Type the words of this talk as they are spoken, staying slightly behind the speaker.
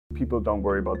people don't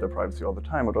worry about their privacy all the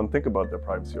time or don't think about their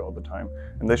privacy all the time,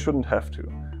 and they shouldn't have to.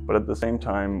 But at the same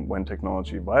time, when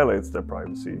technology violates their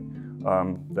privacy,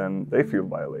 then they feel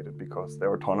violated because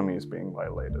their autonomy is being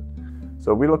violated.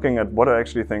 So we're looking at what are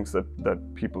actually things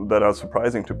that are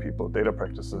surprising to people, data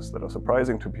practices that are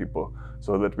surprising to people,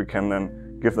 so that we can then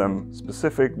give them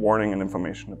specific warning and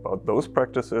information about those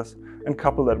practices and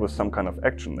couple that with some kind of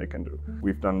action they can do.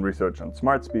 We've done research on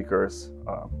smart speakers,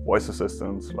 voice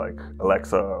assistants like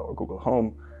Alexa or Google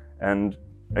Home, and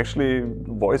actually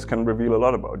voice can reveal a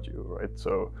lot about you, right?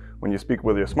 So when you speak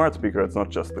with your smart speaker, it's not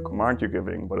just the command you're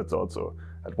giving, but it's also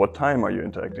at what time are you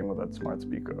interacting with that smart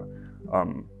speaker.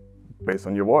 Based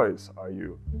on your voice, are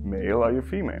you male, are you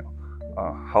female?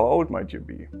 How old might you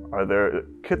be? Are there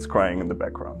kids crying in the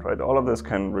background, right? All of this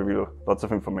can reveal lots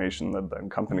of information that then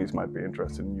companies might be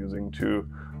interested in using to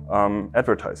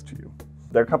advertise to you.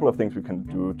 There are a couple of things we can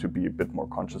do to be a bit more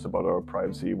conscious about our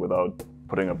privacy without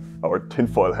putting up our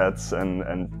tinfoil hats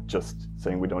and just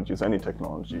saying we don't use any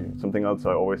technology. Something else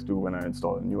I always do when I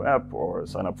install a new app or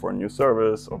sign up for a new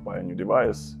service or buy a new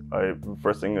device,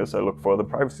 first thing is I look for the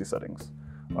privacy settings.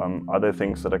 Are there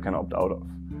things that I can opt out of?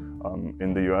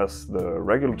 In the US, the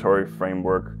regulatory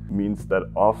framework means that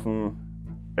often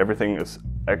everything is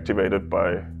activated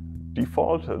by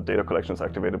default. Data collection is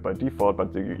activated by default,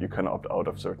 but you can opt out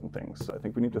of certain things. I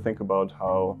think we need to think about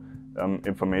how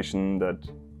information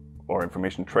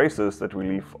traces that we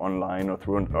leave online or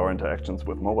through our interactions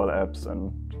with mobile apps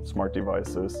and smart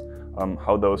devices,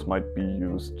 how those might be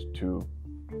used to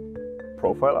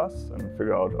profile us and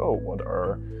figure out, oh, what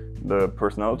are the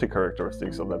personality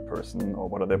characteristics of that person, or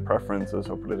what are their preferences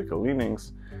or political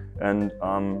leanings, and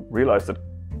realize that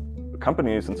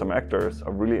companies and some actors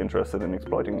are really interested in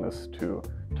exploiting this to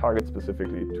target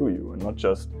specifically to you, and not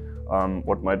just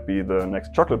what might be the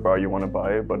next chocolate bar you want to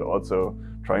buy, but also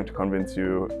trying to convince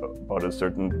you about a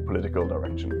certain political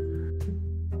direction.